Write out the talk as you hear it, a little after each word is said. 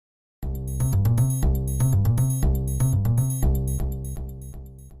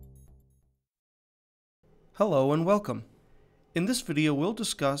Hello and welcome. In this video we'll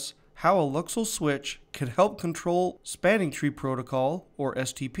discuss how a Luxul switch can help control spanning tree protocol, or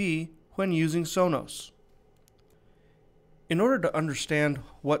STP, when using Sonos. In order to understand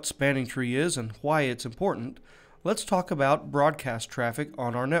what spanning tree is and why it's important, let's talk about broadcast traffic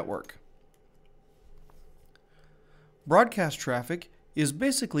on our network. Broadcast traffic is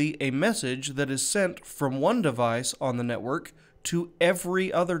basically a message that is sent from one device on the network to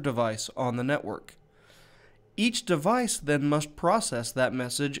every other device on the network. Each device then must process that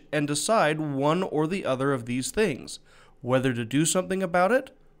message and decide one or the other of these things, whether to do something about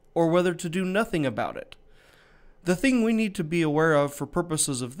it or whether to do nothing about it. The thing we need to be aware of for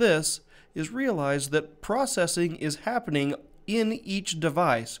purposes of this is realize that processing is happening in each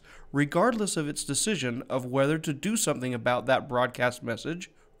device, regardless of its decision of whether to do something about that broadcast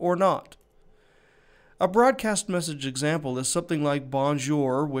message or not. A broadcast message example is something like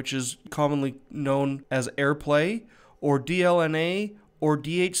Bonjour, which is commonly known as AirPlay, or DLNA, or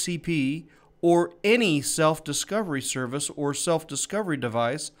DHCP, or any self-discovery service or self-discovery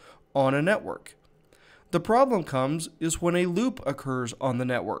device on a network. The problem comes is when a loop occurs on the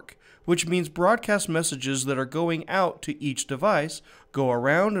network, which means broadcast messages that are going out to each device go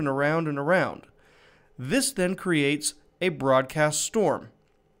around and around and around. This then creates a broadcast storm.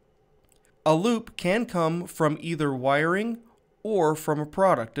 A loop can come from either wiring or from a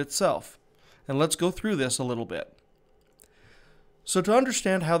product itself. And let's go through this a little bit. So to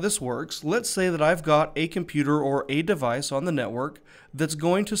understand how this works, let's say that I've got a computer or a device on the network that's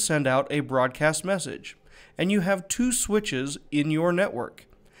going to send out a broadcast message. And you have two switches in your network.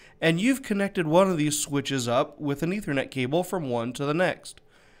 And you've connected one of these switches up with an Ethernet cable from one to the next.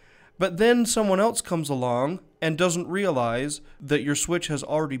 But then someone else comes along and doesn't realize that your switch has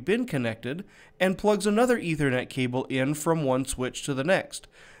already been connected and plugs another Ethernet cable in from one switch to the next.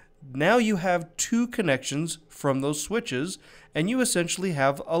 Now you have two connections from those switches and you essentially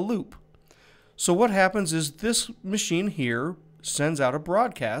have a loop. So what happens is this machine here sends out a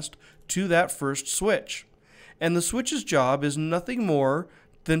broadcast to that first switch. And the switch's job is nothing more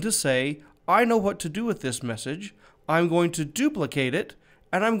than to say, I know what to do with this message, I'm going to duplicate it,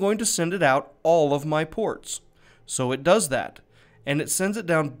 and I'm going to send it out all of my ports. So it does that, and it sends it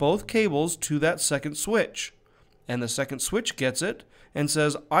down both cables to that second switch. And the second switch gets it and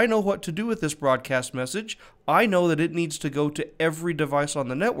says, I know what to do with this broadcast message. I know that it needs to go to every device on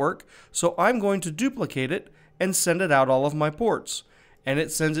the network, so I'm going to duplicate it and send it out all of my ports. And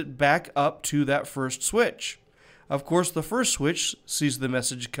it sends it back up to that first switch. Of course, the first switch sees the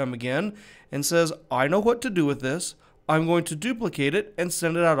message come again and says, I know what to do with this. I'm going to duplicate it and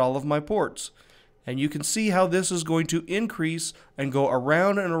send it out all of my ports. And you can see how this is going to increase and go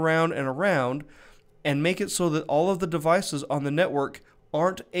around and around and around and make it so that all of the devices on the network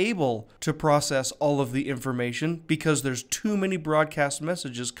aren't able to process all of the information because there's too many broadcast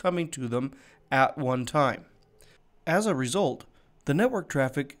messages coming to them at one time. As a result, the network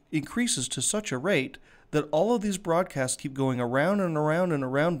traffic increases to such a rate that all of these broadcasts keep going around and around and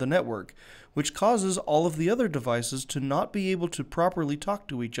around the network, which causes all of the other devices to not be able to properly talk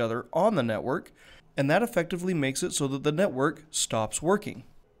to each other on the network, and that effectively makes it so that the network stops working.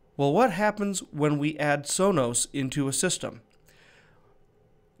 Well, what happens when we add Sonos into a system?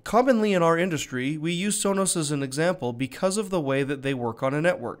 Commonly in our industry, we use Sonos as an example because of the way that they work on a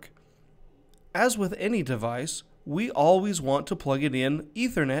network. As with any device, we always want to plug it in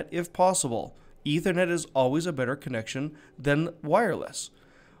Ethernet if possible. Ethernet is always a better connection than wireless.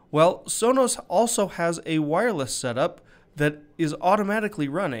 Well, Sonos also has a wireless setup that is automatically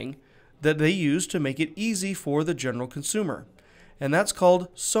running that they use to make it easy for the general consumer. And that's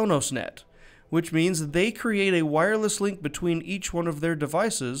called SonosNet, which means they create a wireless link between each one of their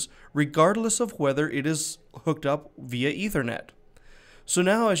devices regardless of whether it is hooked up via Ethernet. So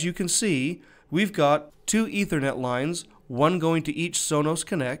now, as you can see, we've got two Ethernet lines, one going to each Sonos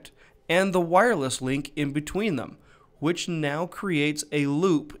Connect, and the wireless link in between them, which now creates a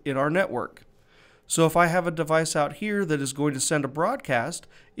loop in our network. So if I have a device out here that is going to send a broadcast,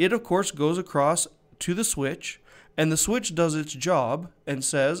 it of course goes across to the switch, and the switch does its job and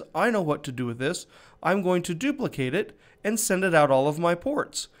says, I know what to do with this. I'm going to duplicate it and send it out all of my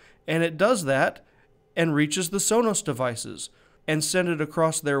ports. And it does that and reaches the Sonos devices and send it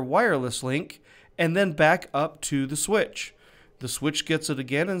across their wireless link and then back up to the switch. The switch gets it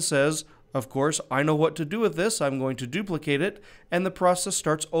again and says, of course, I know what to do with this, I'm going to duplicate it, and the process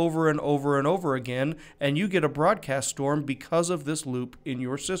starts over and over and over again, and you get a broadcast storm because of this loop in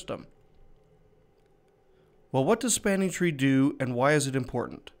your system. Well, what does spanning tree do and why is it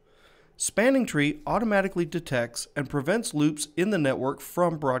important? Spanning tree automatically detects and prevents loops in the network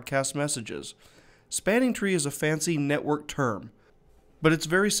from broadcast messages. Spanning tree is a fancy network term, but it's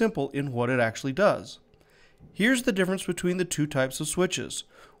very simple in what it actually does. Here's the difference between the two types of switches.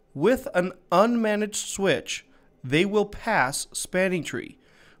 With an unmanaged switch, they will pass spanning tree,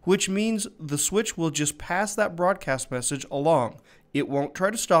 which means the switch will just pass that broadcast message along. It won't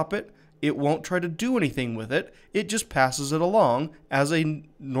try to stop it. It won't try to do anything with it. It just passes it along as a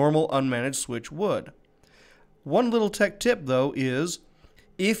normal unmanaged switch would. One little tech tip, though, is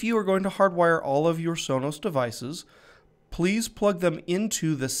if you are going to hardwire all of your Sonos devices, please plug them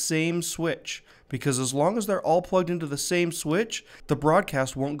into the same switch, because as long as they're all plugged into the same switch, the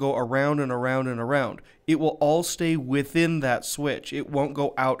broadcast won't go around and around and around. It will all stay within that switch. It won't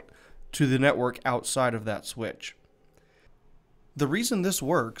go out to the network outside of that switch. The reason this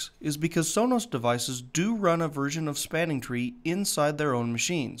works is because Sonos devices do run a version of spanning tree inside their own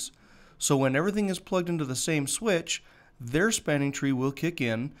machines. So when everything is plugged into the same switch, their spanning tree will kick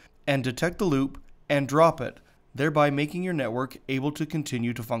in and detect the loop and drop it, thereby making your network able to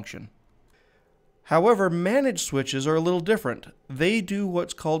continue to function. However, managed switches are a little different. They do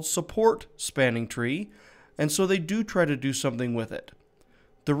what's called support spanning tree, and so they do try to do something with it.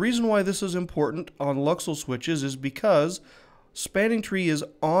 The reason why this is important on Luxul switches is because spanning tree is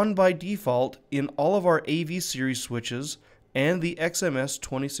on by default in all of our AVE series switches and the XMS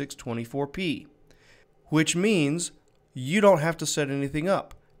 2624P, which means you don't have to set anything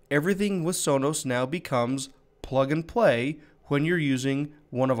up. Everything with Sonos now becomes plug and play when you're using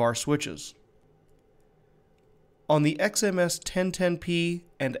one of our switches. On the XMS 1010P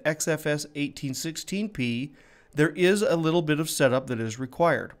and XFS 1816P, there is a little bit of setup that is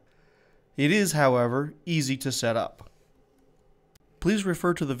required. It is, however, easy to set up. Please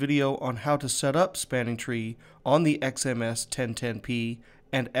refer to the video on how to set up spanning tree on the XMS 1010P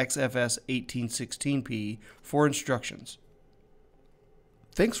and XFS 1816P for instructions.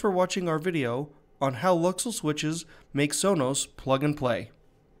 Thanks for watching our video on how Luxul switches make Sonos plug and play.